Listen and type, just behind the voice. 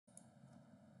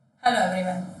Hello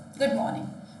everyone, good morning.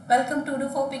 Welcome to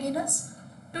Odoo for Beginners.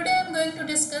 Today I am going to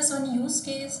discuss one use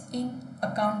case in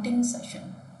accounting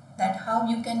session, that how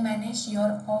you can manage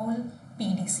your all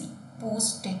PDC,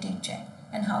 post-dated check,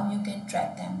 and how you can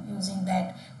track them using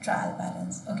that trial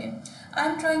balance. Okay, I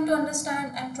am trying to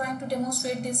understand, I am trying to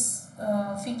demonstrate this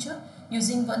feature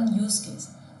using one use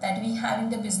case, that we have in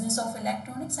the business of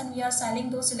electronics and we are selling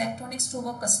those electronics to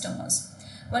our customers.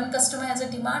 One customer has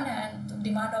a demand and the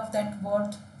demand of that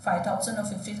worth $5,000 or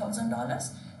 $50,000,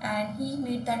 and he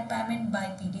made that payment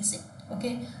by PDC.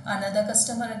 Okay, another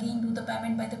customer again do the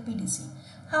payment by the PDC.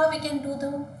 How we can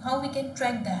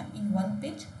track them in one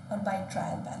page or by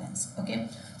trial balance. Okay,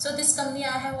 so this company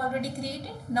I have already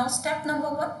created. Now step number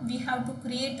one, we have to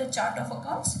create the chart of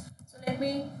accounts. So let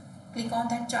me click on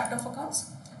that chart of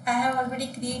accounts. I have already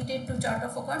created two chart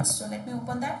of accounts, so let me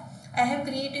open that. I have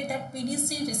created that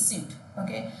PDC Received,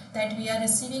 okay, that we are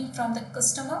receiving from the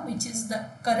customer, which is the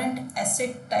current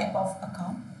asset type of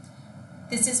account.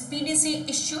 This is PDC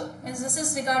Issued, and this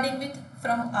is regarding with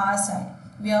from our side.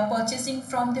 We are purchasing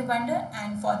from the vendor,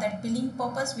 and for that billing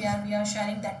purpose we are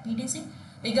sharing that PDC.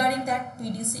 Regarding that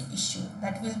PDC issue,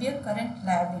 that will be a current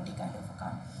liability kind of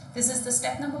account. This is the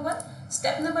step number one.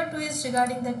 Step number two is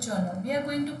regarding the journal. We are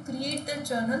going to create the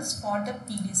journals for the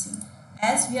PDC,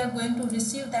 as we are going to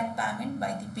receive that payment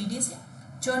by the PDC.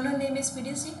 Journal name is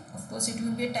PDC. Of course, it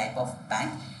will be a type of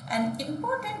bank. And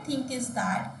important thing is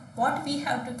that what we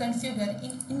have to configure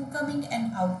in incoming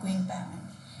and outgoing payment.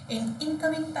 In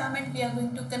incoming payment, we are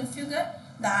going to configure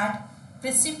that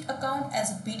receipt account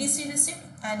as a PDC receipt,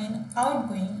 and in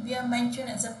outgoing we are mentioned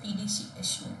as a PDC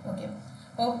issued. Okay.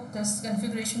 Hope this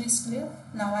configuration is clear.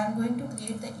 Now I am going to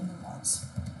create the invoice.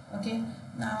 Okay.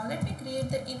 Now let me create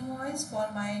the invoice for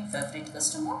my favorite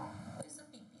customer. Who is the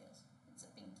PPS? It's a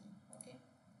Pinky. Okay.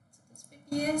 So this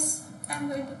PPS, I am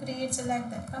going to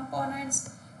select that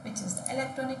components, which is the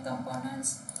electronic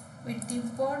components with the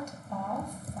worth of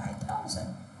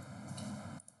 5,000. Okay.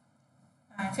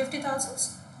 And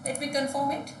 50,000. Let me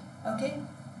confirm it. Okay.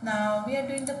 Now we are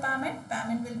doing the payment.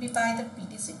 Payment will be by the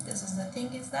PDC. This is the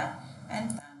thing is that,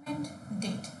 and payment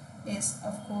date is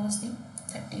of course the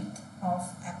 30th of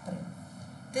April.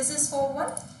 This is for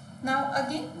one. Now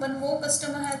again one more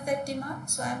customer has that demand,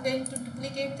 so I am going to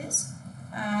duplicate this,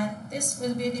 and this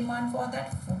will be a demand for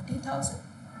that 40,000.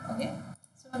 Okay.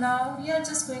 So now we are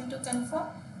just going to confirm,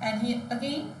 and here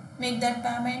again make that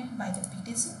payment by the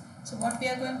PDC. So what we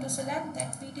are going to select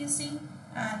that PDC,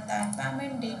 and that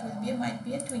payment date will be might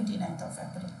be a 29th of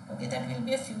April. Okay, that will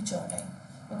be a future time.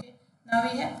 Okay.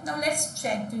 Now let's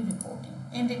check the reporting.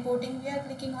 In reporting we are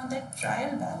clicking on that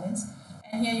trial balance,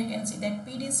 and here you can see that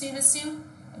PDC received,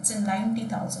 it's in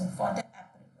 90,000 for the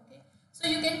April. Okay, so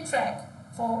you can track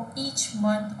for each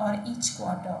month or each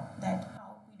quarter that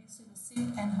how PDC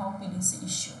received and how PDC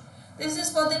issued. This is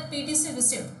for that PDC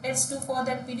received. Let's do for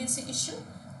that PDC issue,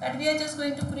 that we are just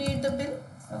going to create the bill.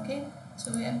 Okay,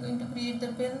 so we are going to create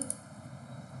the bill.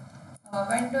 Our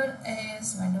vendor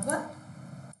is vendor 1.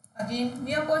 Again,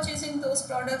 we are purchasing those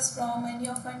products from any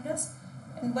of vendors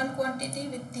in one quantity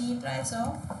with the price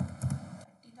of 30,000.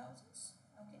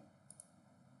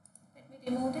 Okay, let me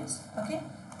remove this. Okay,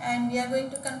 and we are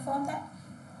going to confirm that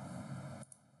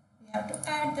we have to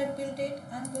add that bill date.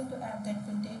 I'm going to add that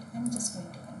bill date. I'm just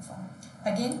going to confirm.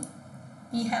 Again,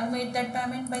 we have made that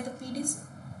payment by the PDC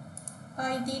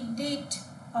by the date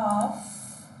of,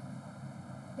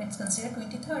 let's consider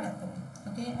 23rd April.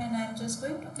 Okay, and I'm just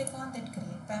going to click on that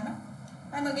create payment.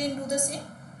 I'm again do the same.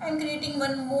 I'm creating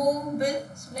one more bill,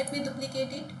 so let me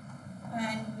duplicate it,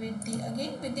 and with the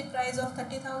again with the price of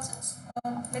 30,000,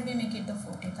 let me make it the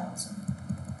 40,000.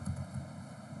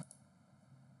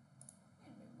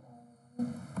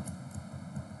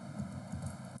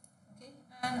 Okay,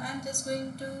 and I'm just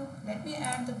going to let me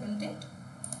add the bill date.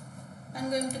 I'm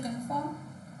going to confirm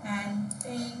and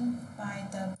paying by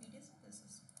the PDC. This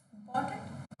is important,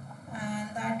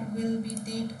 and that will be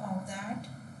date of that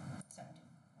 17.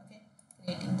 Okay,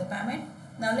 creating the payment.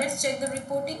 Now let's check the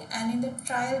reporting, and in the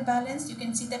trial balance you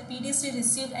can see the PDC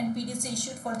received and PDC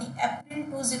issued for the April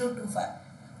 2025.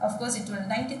 Of course it will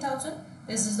 90,000.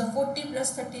 This is the 40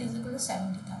 plus 30 is equal to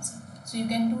 70,000. So you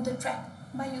can do the track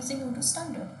by using Odoo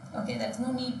standard. Okay, there is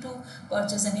no need to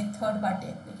purchase any third party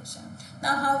application.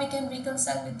 Now how we can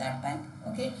reconcile with that bank?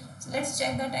 Okay, so let's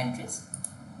check that entries.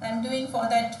 I'm doing for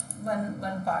that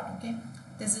one part. Okay,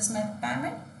 this is my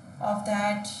payment of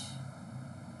that.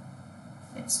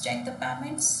 Let's check the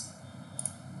payments.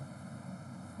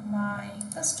 My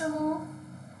customer,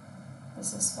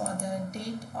 this is for the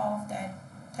date of that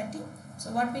 30.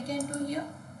 So what we can do here,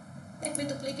 let me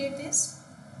duplicate this.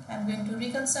 I'm going to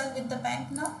reconcile with the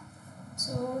bank now.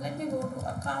 So let me go to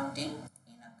accounting.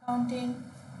 In accounting,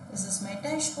 this is my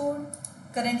dashboard.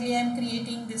 Currently I am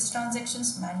creating these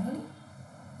transactions manually.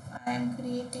 I am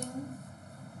creating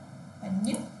a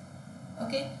new.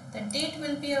 Okay, the date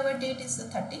will be, our date is the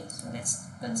 30th. So let's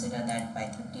consider that by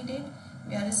 30 date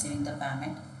we are receiving the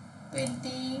payment with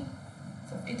the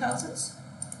 50,000.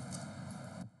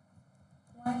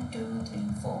 1, 2, 3,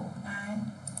 4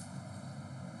 and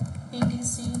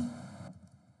PDC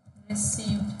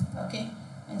received. Okay,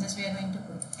 and just we are going to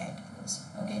put add close.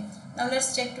 Okay, now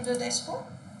let's check to the dashboard.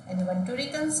 And you want to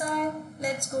reconcile,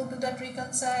 let's go to that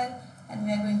reconcile and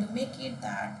we are going to make it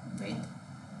that with,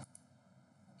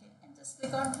 okay, and just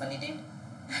click on validate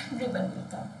and ribbon will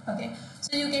come. Okay,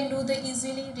 so you can do the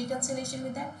easily reconciliation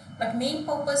with that, but main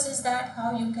purpose is that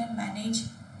how you can manage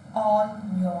all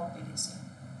your PDC.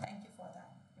 Thank you for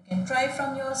that. You can try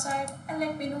from your side and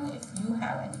let me know if you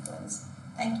have any queries.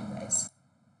 Thank you guys.